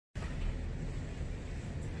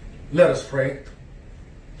Let us pray.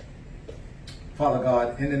 Father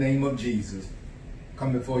God, in the name of Jesus,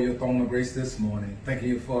 come before your throne of grace this morning. Thank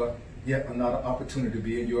you for yet another opportunity to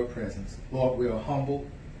be in your presence. Lord, we are humble.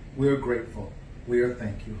 We are grateful. We are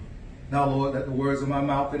thankful. Now, Lord, let the words of my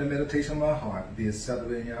mouth and the meditation of my heart be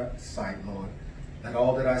acceptable in your sight, Lord. Let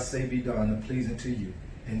all that I say be done and pleasing to you.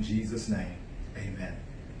 In Jesus' name, amen.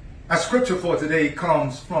 Our scripture for today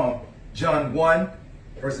comes from John 1,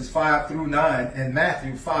 verses 5 through 9, and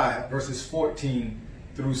Matthew 5, verses 14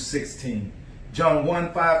 through 16. John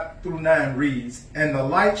 1, 5 through 9 reads, "And the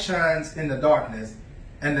light shines in the darkness,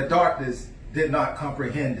 and the darkness did not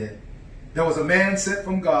comprehend it. There was a man sent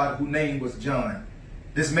from God whose name was John.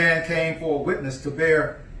 This man came for a witness to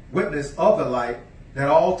bear witness of the light, that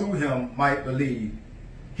all through him might believe.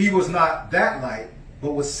 He was not that light,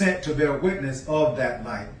 but was sent to bear witness of that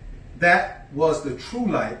light. That was the true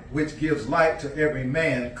light, which gives light to every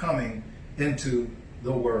man coming into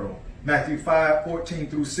the world." Matthew 5, 14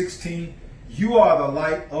 through 16. "You are the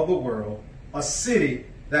light of the world. A city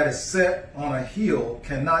that is set on a hill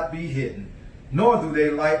cannot be hidden. Nor do they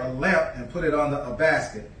light a lamp and put it under a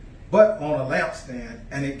basket, but on a lampstand,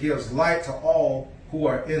 and it gives light to all who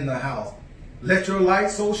are in the house. Let your light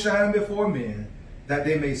so shine before men that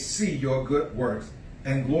they may see your good works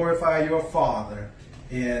and glorify your Father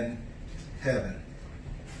in heaven."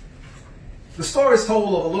 The story is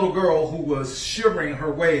told of a little girl who was shivering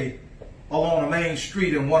her way along a main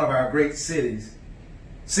street in one of our great cities.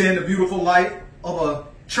 Seeing the beautiful light of a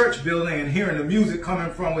church building and hearing the music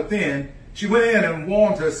coming from within, she went in and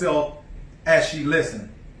warmed herself as she listened.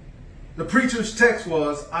 The preacher's text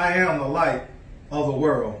was, "I am the light of the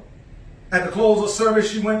world." At the close of service,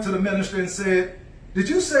 she went to the minister and said, "Did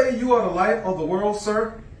you say you are the light of the world,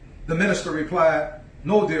 sir?" The minister replied,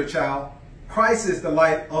 "No, dear child. Christ is the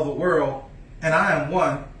light of the world, and I am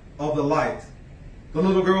one of the lights." The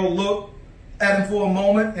little girl looked at him for a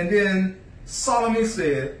moment and then solemnly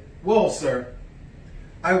said, "Well, sir,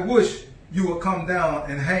 I wish you would come down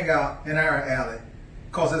and hang out in our alley,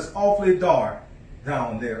 because it's awfully dark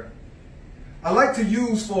down there." I'd like to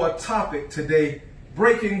use for a topic today,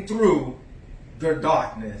 breaking through the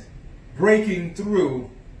darkness. Breaking through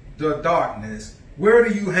the darkness. Where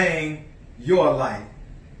do you hang your light?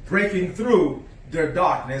 Breaking through the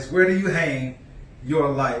darkness. Where do you hang your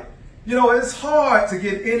light? You know, it's hard to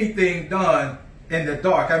get anything done in the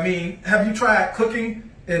dark. I mean, have you tried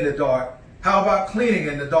cooking in the dark? How about cleaning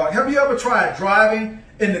in the dark? Have you ever tried driving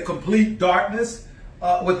in the complete darkness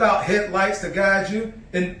without headlights to guide you?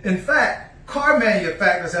 In fact, car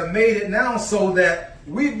manufacturers have made it now so that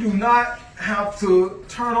we do not have to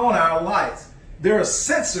turn on our lights. There are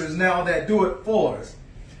sensors now that do it for us.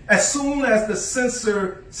 As soon as the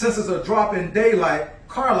sensors are dropping daylight,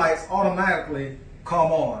 car lights automatically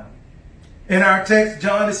come on. In our text,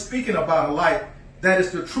 John is speaking about a light that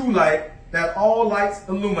is the true light that all lights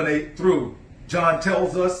illuminate through. John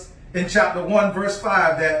tells us in chapter 1, verse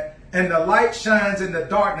 5 that, "And the light shines in the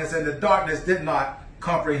darkness, and the darkness did not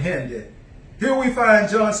comprehend it." Here we find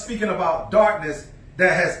John speaking about darkness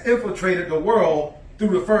that has infiltrated the world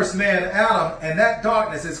through the first man, Adam, and that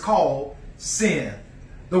darkness is called sin.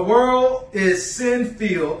 The world is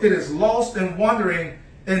sin-filled. It is lost and wandering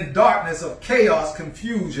in darkness of chaos,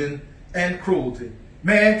 confusion, and cruelty.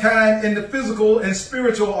 Mankind in the physical and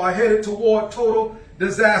spiritual are headed toward total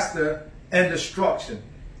disaster and destruction.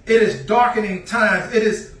 It is darkening times. It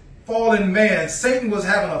is fallen man. Satan was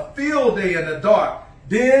having a field day in the dark.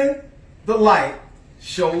 Then the light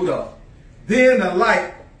showed up. Then the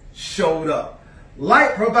light showed up.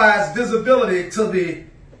 Light provides visibility to the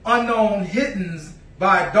unknown hidden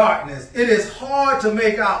by darkness. It is hard to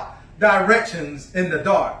make out directions in the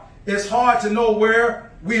dark. It's hard to know where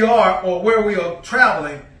we are or where we are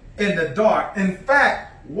traveling in the dark. In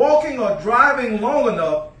fact, walking or driving long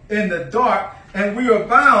enough in the dark, and we are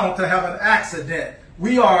bound to have an accident.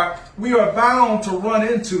 We are bound to run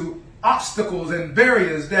into obstacles and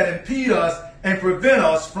barriers that impede us and prevent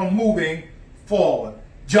us from moving forward.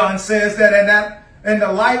 John says that, and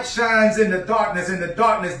the light shines in the darkness, and the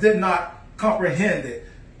darkness did not comprehend it.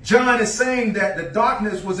 John is saying that the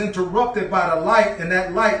darkness was interrupted by the light, and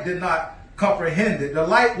that light did not comprehend it. The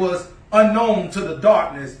light was unknown to the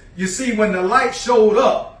darkness. You see, when the light showed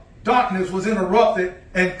up, darkness was interrupted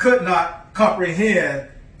and could not comprehend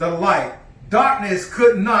the light. Darkness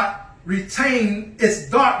could not retain its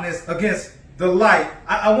darkness against the light.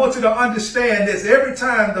 I want you to understand this. Every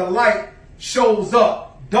time the light shows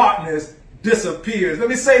up, darkness disappears. Let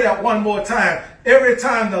me say that one more time. Every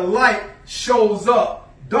time the light shows up,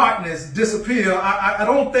 darkness disappears. I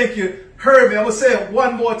don't think you heard me. I'm going to say it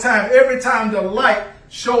one more time. Every time the light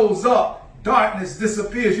shows up, darkness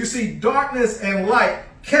disappears. You see, darkness and light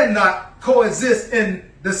cannot coexist in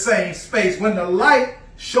the same space. When the light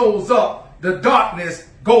shows up, the darkness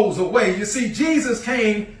goes away. You see, Jesus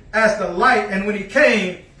came as the light, and when he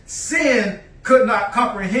came, sin could not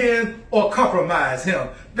comprehend or compromise him.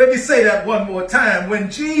 Let me say that one more time.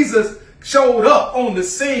 When Jesus showed up on the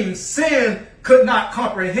scene, sin could not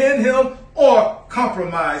comprehend him or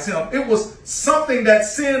compromise him. It was something that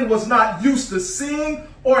sin was not used to seeing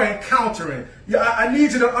or encountering. I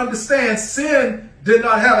need you to understand, sin did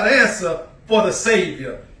not have an answer for the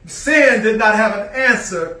Savior. Sin did not have an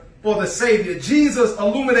answer for the Savior. Jesus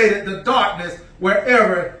illuminated the darkness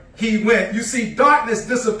wherever he went. You see, darkness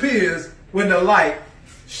disappears when the light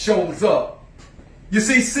shows up. You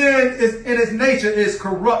see, sin in its nature is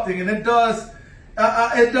corrupting, and it does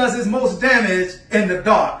its most damage in the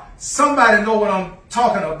dark. Somebody know what I'm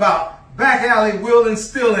talking about. Back alley, wheeling,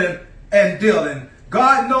 stealing, and dealing.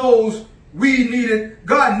 God knew we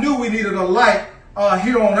needed a light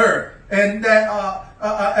here on earth, and that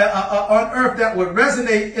on earth that would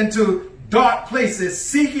resonate into dark places,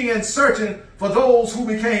 seeking and searching for those who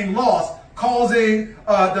became lost, causing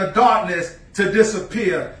the darkness to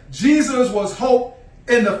disappear. Jesus was hope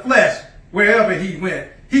in the flesh wherever he went.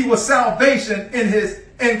 He was salvation in his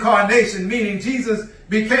incarnation, meaning Jesus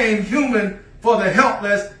became human for the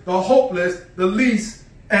helpless, the hopeless, the least,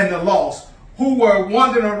 and the lost, who were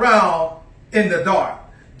wandering around in the dark.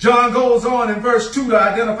 John goes on in verse 2 to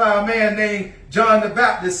identify a man named John the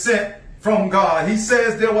Baptist sent from God. He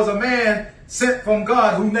says there was a man sent from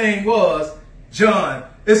God whose name was John.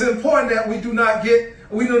 It's important that we do not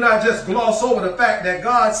just gloss over the fact that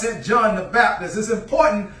God sent John the Baptist. It's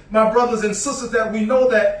important, my brothers and sisters, that we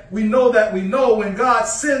know when God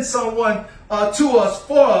sends someone to us,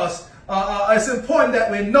 for us. It's important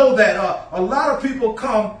that we know that a lot of people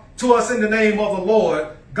come to us in the name of the Lord.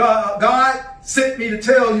 God sent me to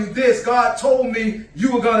tell you this. God told me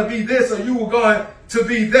you were going to be this or you were going to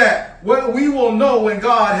be that. Well, we will know when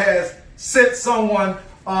God has sent someone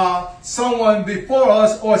before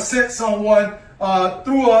us or sent someone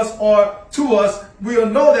through us or to us. We'll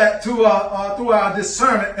know that through our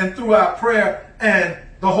discernment and through our prayer and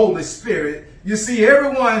the Holy Spirit. You see,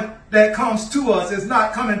 everyone that comes to us is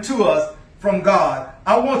not coming to us from God.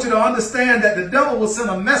 I want you to understand that the devil will send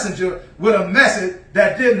a messenger with a message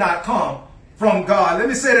that did not come from God. Let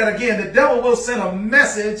me say that again. The devil will send a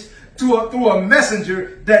message through a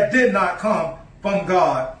messenger that did not come from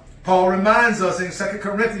God. Paul reminds us in 2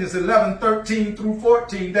 Corinthians 11:13 through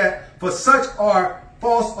 14 that for such are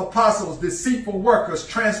false apostles, deceitful workers,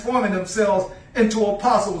 transforming themselves into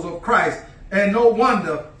apostles of Christ. And no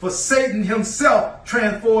wonder, for Satan himself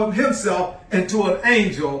transformed himself into an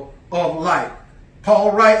angel of light.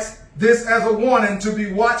 Paul writes this as a warning to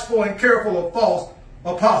be watchful and careful of false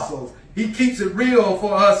apostles. He keeps it real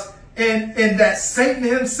for us in that Satan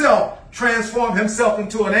himself transformed himself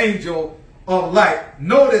into an angel of light.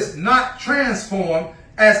 Notice, not transformed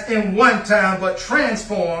as in one time, but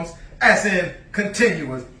transforms as in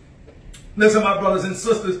continuous. Listen, my brothers and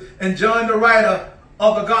sisters, and John, the writer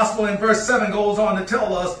of the gospel, in verse 7 goes on to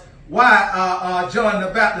tell us why John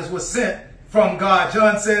the Baptist was sent from God.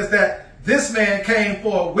 John says that this man came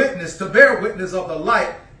for a witness, to bear witness of the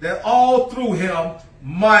light, that all through him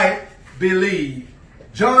might believe.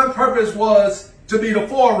 John's purpose was to be the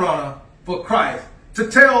forerunner for Christ, to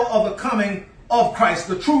tell of the coming of Christ,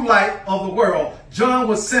 the true light of the world. John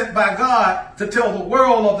was sent by God to tell the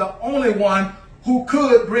world of the only one who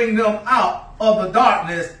could bring them out of the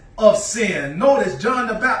darkness of sin. Notice, John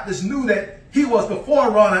the Baptist knew that he was the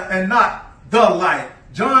forerunner and not the light.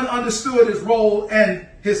 John understood his role and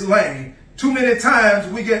his lane. Too many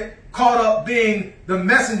times we get caught up being the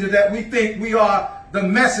messenger that we think we are the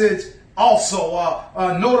message also.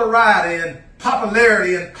 Notoriety and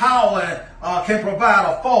popularity and power can provide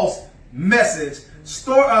a false message.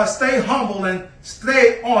 Stay humble and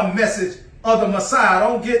stay on message of the Messiah.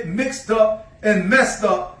 Don't get mixed up and messed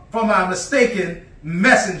up from our mistaken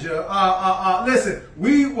messenger. Listen,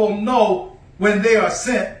 we will know when they are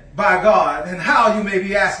sent by God. And how, you may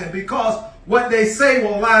be asking, because what they say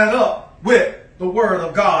will line up with the word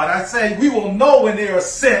of God. I say we will know when they are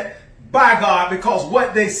sent by God because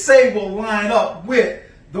what they say will line up with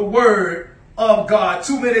the word of God.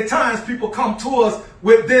 Too many times people come to us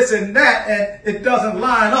with this and that, and it doesn't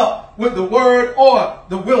line up with the word or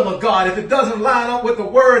the will of God. If it doesn't line up with the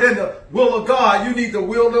word and the will of God, you need to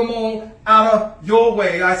wheel them on out of your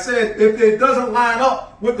way. I said, if it doesn't line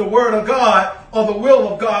up with the word of God or the will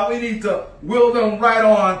of God, we need to wheel them right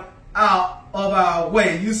on out of our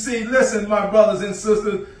way. You see, listen, my brothers and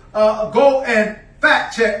sisters, go and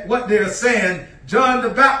fact check what they're saying. John the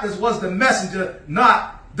Baptist was the messenger,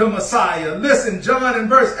 not the Messiah. Listen, John in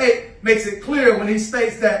verse 8 makes it clear when he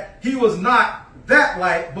states that he was not that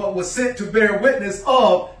light, but was sent to bear witness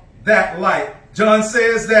of that light. John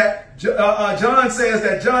says that John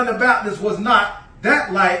the Baptist was not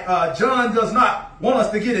that light. John does not want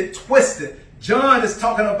us to get it twisted. John is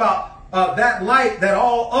talking about that light that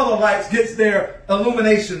all other lights gets their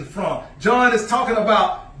illumination from. John is talking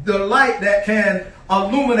about the light that can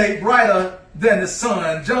illuminate brighter than the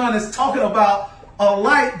sun. John is talking about a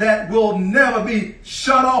light that will never be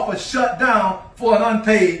shut off or shut down for an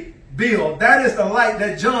unpaid bill. That is the light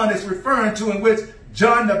that John is referring to, in which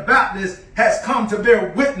John the Baptist has come to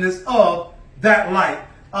bear witness of that light.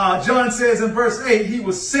 John says in verse 8, he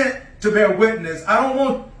was sent to bear witness. I don't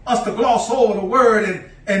want us to gloss over the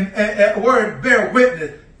word and word bear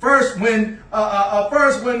witness. First, when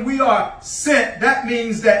we are sent, that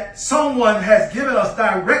means that someone has given us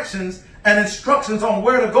directions and instructions on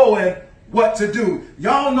where to go and what to do.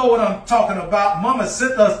 Y'all know what I'm talking about. Mama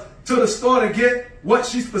sent us to the store to get what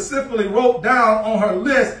she specifically wrote down on her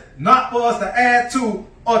list, not for us to add to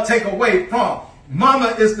or take away from.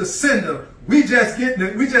 Mama is the sender. We just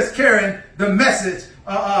carrying the message.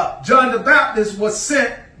 John the Baptist was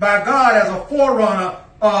sent by God as a forerunner,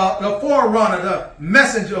 the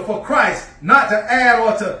messenger for Christ, not to add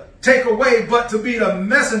or to take away, but to be the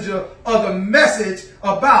messenger of the message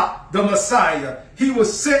about the Messiah. He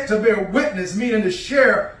was sent to bear witness, meaning to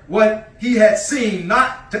share what he had seen,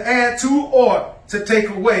 not to add to or to take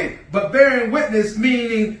away, but bearing witness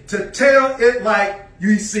meaning to tell it like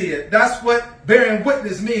you see it. That's what bearing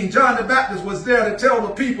witness means. John the Baptist was there to tell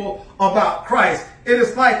the people about Christ. It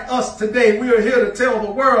is like us today. We are here to tell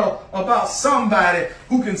the world about somebody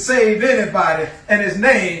who can save anybody, and his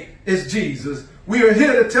name is Jesus. We are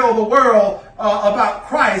here to tell the world about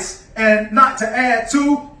Christ and not to add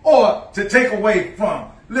to or to take away from.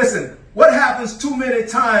 Listen, what happens too many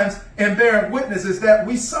times in bearing witness is that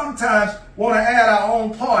we sometimes want to add our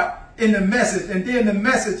own part in the message, and then the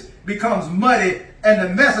message becomes muddy and the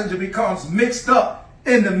messenger becomes mixed up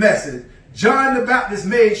in the message. John the Baptist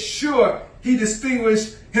made sure he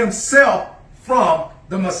distinguished himself from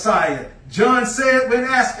the Messiah. John said when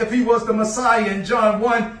asked if he was the Messiah in John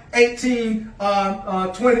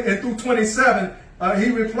 1:18, 20 and through 27,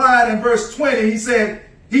 he replied in verse 20, he said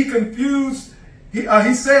he confessed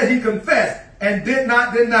and did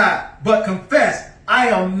not deny, but confessed, I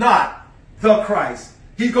am not the Christ.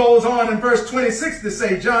 He goes on in verse 26 to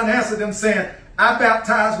say, John answered them saying, I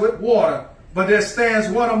baptize with water, but there stands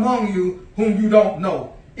one among you whom you don't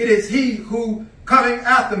know. It is he who coming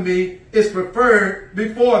after me is preferred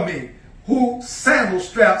before me, whose sandal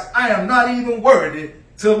straps I am not even worthy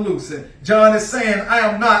to loosen. John is saying, I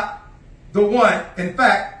am not the one. In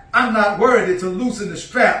fact, I'm not worthy to loosen the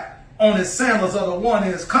strap on his sandals of the one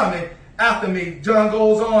who is coming after me. John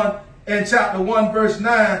goes on in chapter 1, verse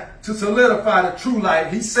 9, to solidify the true light.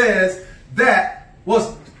 He says that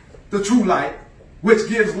was the true light, which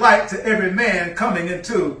gives light to every man coming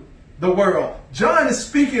into the world. John is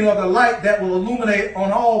speaking of the light that will illuminate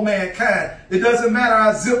on all mankind. It doesn't matter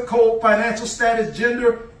our zip code, financial status,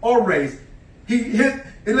 gender, or race.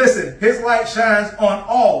 Listen, his light shines on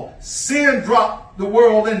all. Sin dropped the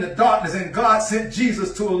world into darkness, and God sent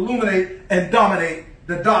Jesus to illuminate and dominate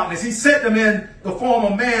the darkness. He sent him in the form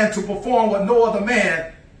of man to perform what no other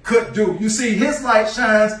man could do. You see, his light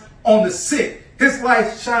shines on the sick. His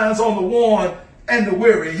light shines on the worn and the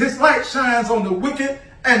weary. His light shines on the wicked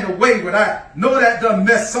and the wayward. I know that done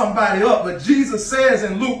mess somebody up, but Jesus says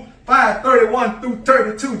in Luke 5:31 through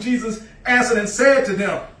 32, Jesus answered and said to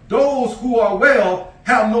them, those who are well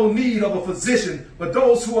have no need of a physician, but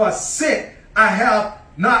those who are sick, I have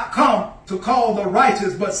not come to call the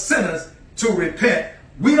righteous, but sinners to repent.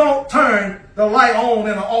 We don't turn the light on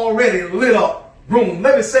in an already lit up room.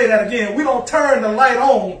 Let me say that again. We don't turn the light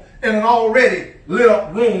on in an already lit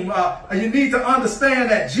up room. You need to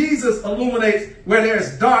understand that Jesus illuminates where there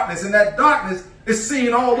is darkness, and that darkness is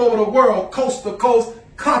seen all over the world, coast to coast,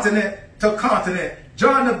 continent to continent.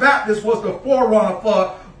 John the Baptist was the forerunner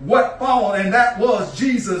for what followed, and that was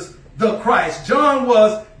Jesus the Christ. John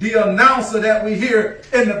was the announcer that we hear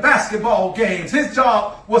in the basketball games. His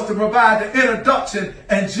job was to provide the introduction,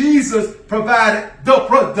 and Jesus provided the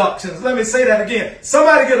productions. Let me say that again.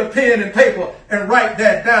 Somebody get a pen and paper and write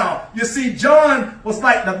that down. You see, John was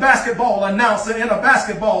like the basketball announcer in a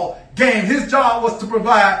basketball game. His job was to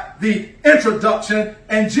provide the introduction,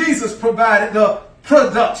 and Jesus provided the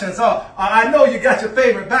productions. I know you got your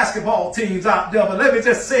favorite basketball teams out there, but let me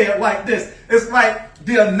just say it like this. It's like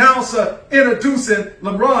the announcer introducing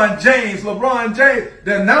LeBron James. LeBron James,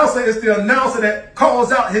 the announcer is the announcer that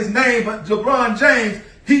calls out his name, but LeBron James,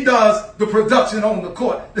 he does the production on the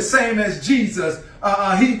court, the same as Jesus.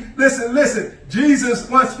 Listen, Jesus,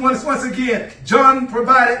 once again, John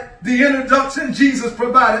provided the introduction, Jesus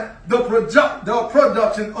provided the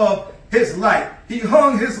production of his light. He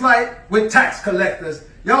hung his light with tax collectors.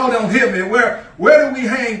 Y'all don't hear me. Where do we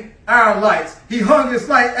hang our lights? He hung his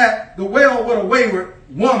light at the well with a wayward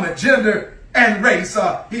woman, gender and race.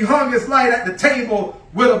 He hung his light at the table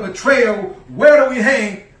with a betrayal. Where do we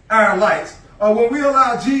hang our lights? When we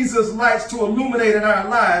allow Jesus' lights to illuminate in our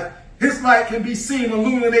lives, his light can be seen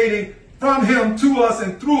illuminating from him to us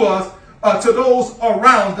and through us to those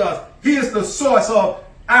around us. He is the source of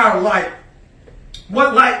our light.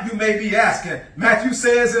 What light, you may be asking? Matthew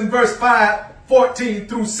says in verse 5:14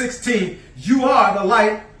 through 16, you are the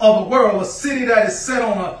light of the world. A city that is set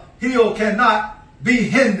on a hill cannot be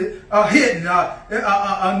hidden,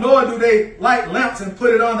 nor do they light lamps and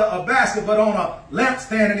put it under a basket, but on a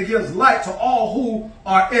lampstand, and it gives light to all who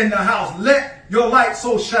are in the house. Let your light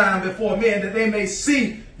so shine before men that they may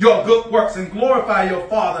see your good works and glorify your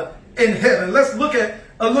Father in heaven. Let's look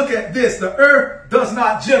at this. The earth does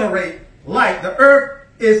not generate light. The earth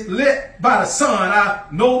is lit by the sun.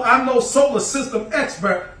 I'm no solar system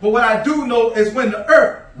expert, but what I do know is when the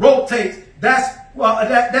earth rotates, that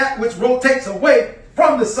which rotates away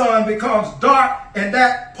from the sun becomes dark, and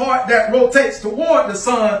that part that rotates toward the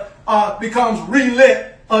sun becomes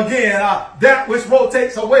relit again. That which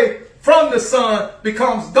rotates away from the sun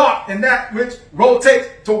becomes dark, and that which rotates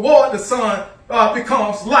toward the sun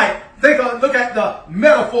becomes light. Look at the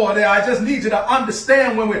metaphor there. I just need you to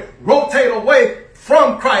understand when we rotate away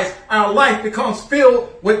from Christ, our life becomes filled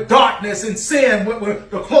with darkness and sin.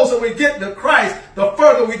 The closer we get to Christ, the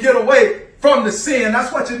further we get away from the sin.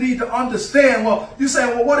 That's what you need to understand. Well, you're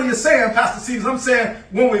saying, well, what are you saying, Pastor Stevens? I'm saying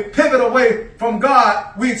when we pivot away from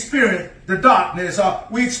God, we experience the darkness.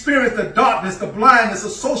 We experience the darkness, the blindness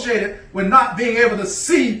associated with not being able to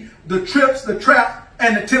see the trips, the traps,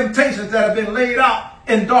 and the temptations that have been laid out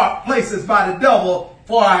in dark places by the devil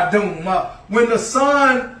for our doom. When the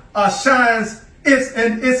sun shines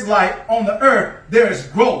its light on the earth, there is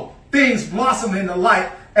growth. Things blossom in the light.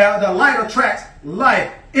 The light attracts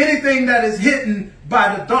life. Anything that is hidden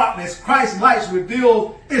by the darkness, Christ's light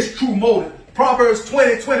reveals its true motive. Proverbs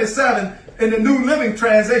 20:27 in the New Living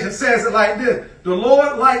Translation says it like this: the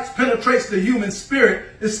Lord light penetrates the human spirit,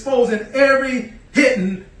 exposing every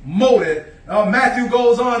hidden motive. Matthew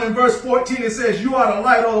goes on in verse 14 and says, you are the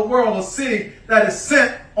light of the world. A city that is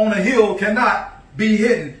set on a hill cannot be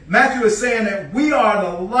hidden. Matthew is saying that we are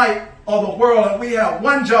the light of the world, and we have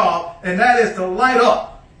one job, and that is to light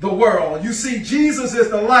up the world. You see, Jesus is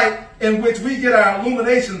the light in which we get our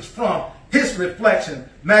illuminations from, his reflection.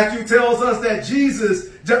 Matthew tells us that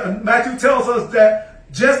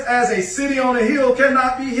just as a city on a hill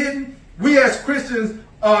cannot be hidden, we as Christians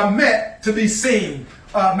are meant to be seen.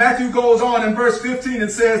 Matthew goes on in verse 15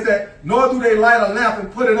 and says that nor do they light a lamp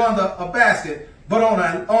and put it under a basket, but on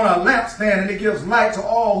a lampstand, and it gives light to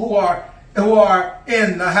all who are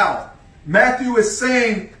in the house. Matthew is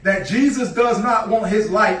saying that Jesus does not want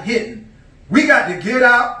his light hidden. We got to get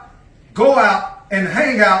out, go out, and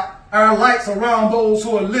hang out our lights around those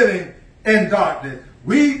who are living in darkness.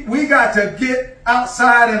 We got to get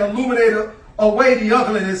outside and illuminate away the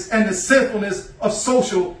ugliness and the sinfulness of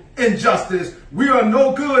social injustice. We are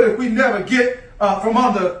no good if we never get from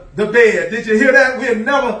under the bed. Did you hear that?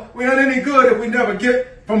 We aren't any good if we never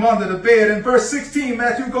get from under the bed. In verse 16,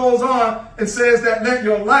 Matthew goes on and says that let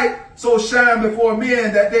your light so shine before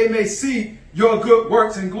men that they may see your good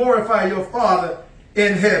works and glorify your Father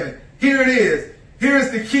in heaven. Here it is.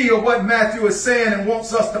 Here's the key of what Matthew is saying and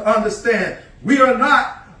wants us to understand. We are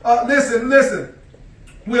not, listen,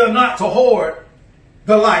 we are not to hoard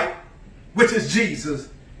the light, which is Jesus,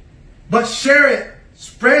 but share it,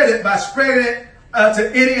 spread it by spreading it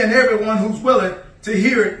to any and everyone who's willing to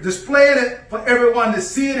hear it, displaying it for everyone to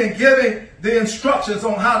see it, and giving the instructions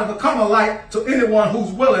on how to become a light to anyone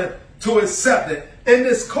who's willing to accept it. In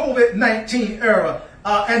this COVID-19 era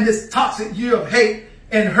and this toxic year of hate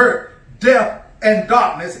and hurt, death and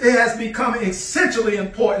darkness, it has become essentially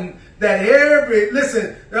important that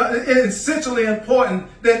essentially important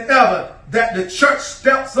than ever that the church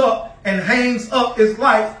steps up and hangs up its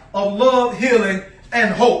light of love, healing,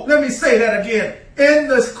 and hope. Let me say that again. In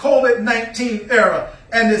this COVID-19 era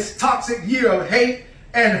and this toxic year of hate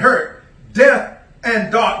and hurt, death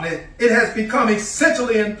and darkness, it has become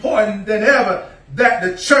essentially important than ever that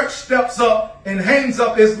the church steps up and hangs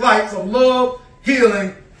up its lights of love,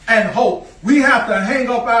 healing, and hope. We have to hang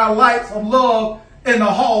up our lights of love in the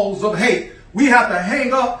halls of hate. We have to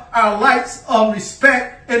hang up our lights of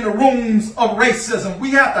respect in the rooms of racism.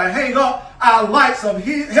 We have to hang up our lights of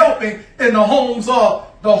helping in the homes of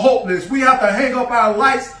the hopeless. We have to hang up our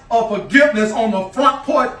lights of forgiveness on the front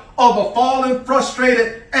porch of the fallen,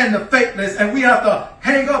 frustrated, and the faithless. And we have to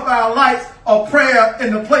hang up our lights of prayer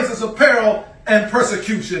in the places of peril and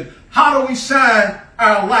persecution. How do we shine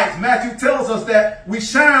our lights? Matthew tells us that we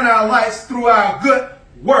shine our lights through our good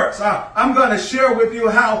works. I'm going to share with you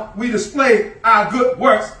how we display our good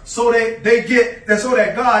works so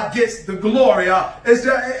that God gets the glory.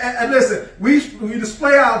 And listen, we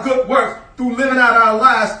display our good works through living out our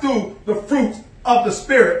lives through the fruits of the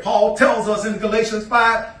Spirit. Paul tells us in Galatians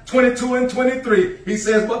 5:22 and 23, he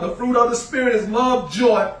says, but the fruit of the Spirit is love,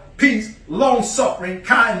 joy, peace, long-suffering,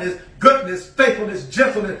 kindness, goodness, faithfulness,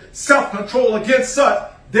 gentleness, self-control. Against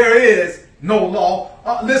such there is no law.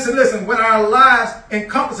 Listen, when our lives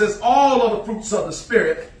encompasses all of the fruits of the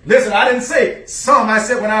Spirit. Listen, I didn't say some. I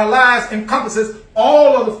said when our lives encompasses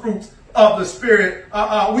all of the fruits of the Spirit,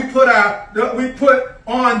 we put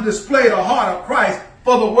on display the heart of Christ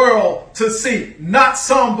for the world to see. Not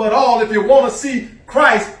some, but all. If you want to see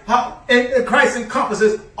Christ, Christ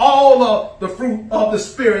encompasses all of the fruit of the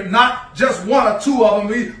Spirit, not just one or two of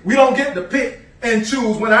them. We don't get to pick and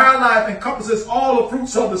choose. When our life encompasses all the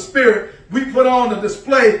fruits of the Spirit, we put on the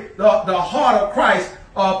display the heart of Christ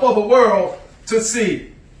for the world to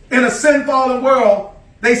see. In a sin-fallen world,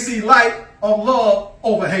 they see light of love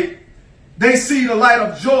over hate. They see the light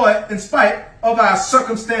of joy in spite of our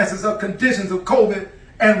circumstances, of conditions of COVID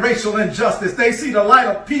and racial injustice. They see the light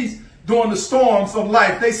of peace during the storms of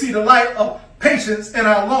life. They see the light of patience in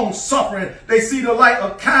our long suffering. They see the light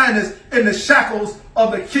of kindness in the shackles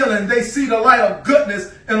of the killing. They see the light of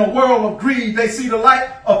goodness in a world of greed. They see the light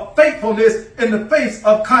of faithfulness in the face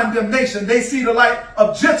of condemnation. They see the light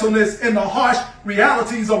of gentleness in the harsh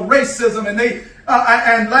realities of racism.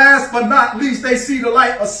 And last but not least, they see the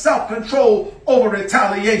light of self-control over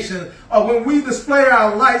retaliation. When we display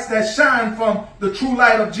our lights that shine from the true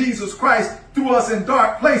light of Jesus Christ through us in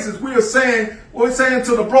dark places, we're saying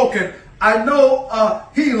to the broken, I know a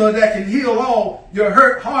healer that can heal all your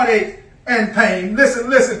hurt, heartache, and pain.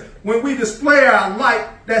 Listen. When we display our light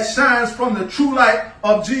that shines from the true light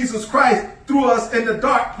of Jesus Christ through us in the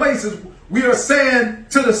dark places, we are saying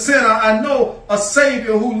to the sinner, I know a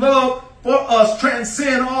Savior who loved for us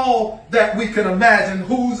transcend all that we can imagine,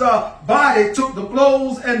 whose body took the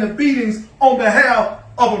blows and the beatings on behalf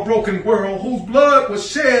of a broken world, whose blood was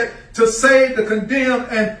shed to save the condemned,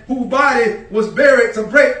 and whose body was buried to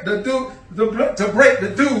break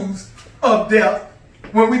the dues of death.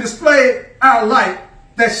 When we display our light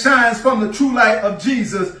that shines from the true light of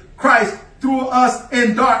Jesus Christ through us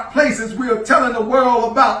in dark places, we are telling the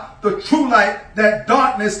world about the true light that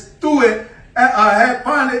darkness through it had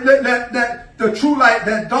finally that the true light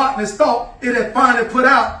that darkness thought it had finally put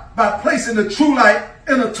out by placing the true light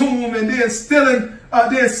in a tomb and then sealing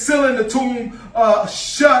the tomb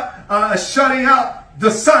shutting out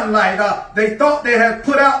the sunlight. They thought they had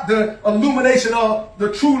put out the illumination of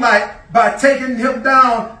the true light by taking him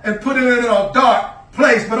down and putting it in a dark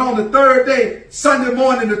place. But on the third day, Sunday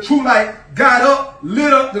morning, the true light got up,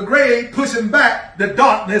 lit up the grave, pushing back the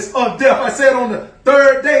darkness of death. I said on the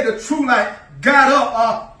third day, the true light got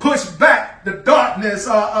up, pushed back the darkness.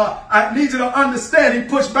 I need you to understand, he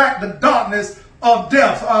pushed back the darkness of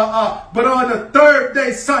death. But on the third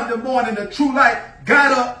day, Sunday morning, the true light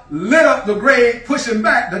got up, lit up the grave, pushing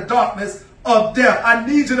back the darkness of death. I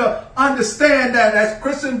need you to understand that as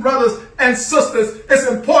Christian brothers and sisters, it's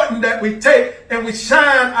important that we take and we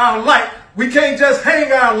shine our light. We can't just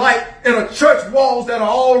hang our light in a church walls that are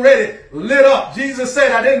already lit up. Jesus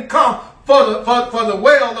said, I didn't come for the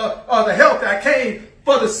well or the healthy. I came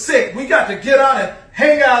for the sick. We got to get out and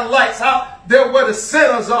hang our lights out there where the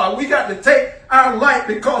sinners are. We got to take our light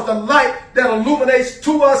because the light that illuminates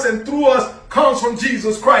to us and through us comes from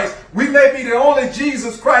Jesus Christ. We may be the only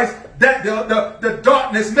Jesus Christ that the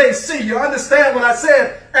darkness may see. You understand what I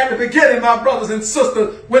said at the beginning, my brothers and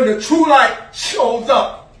sisters? When the true light shows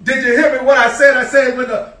up. Did you hear me what I said? I said when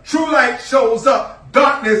the true light shows up,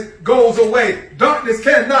 darkness goes away. Darkness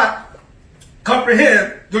cannot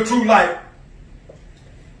comprehend the true light.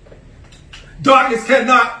 Darkness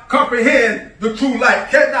cannot comprehend the true light,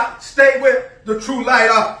 cannot stay with the true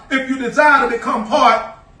light. If you desire to become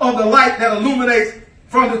part of the light that illuminates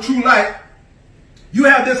from the true light, you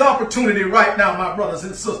have this opportunity right now, my brothers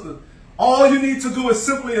and sisters. All you need to do is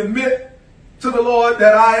simply admit to the Lord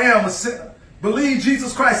that I am a sinner. believe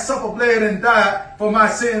Jesus Christ suffered, bled, and died for my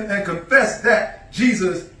sins, and confess that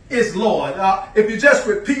Jesus is Lord. If you just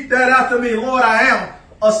repeat that after me, Lord, I am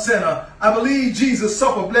a sinner. I believe Jesus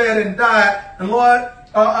suffered, bled, and died, and Lord,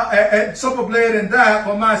 and suffered, bled, and died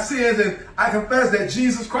for my sins, and I confess that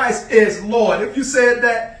Jesus Christ is Lord. If you said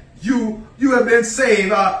that, you have been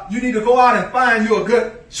saved. You need to go out and find you a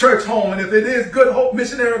good church home, and if it is Good Hope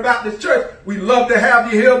Missionary Baptist Church, we love to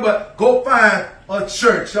have you here, but go find a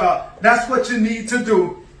church. That's what you need to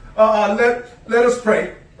do. Let us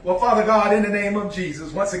pray. Well, Father God, in the name of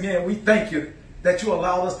Jesus, once again, we thank you that you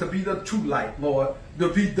allowed us to be the true light, Lord, to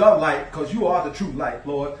be the light, because you are the true light,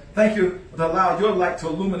 Lord. Thank you to allow your light to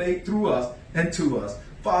illuminate through us and to us.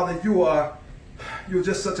 Father, you're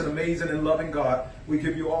just such an amazing and loving God. We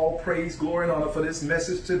give you all praise, glory, and honor for this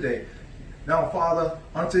message today. Now, Father,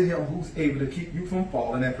 unto him who's able to keep you from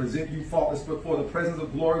falling and present you faultless before the presence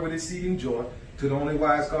of glory with exceeding joy, to the only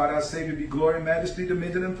wise God, our Savior, be glory, majesty,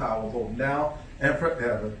 dominion, and power, both now and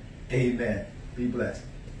forever. Amen. Be blessed.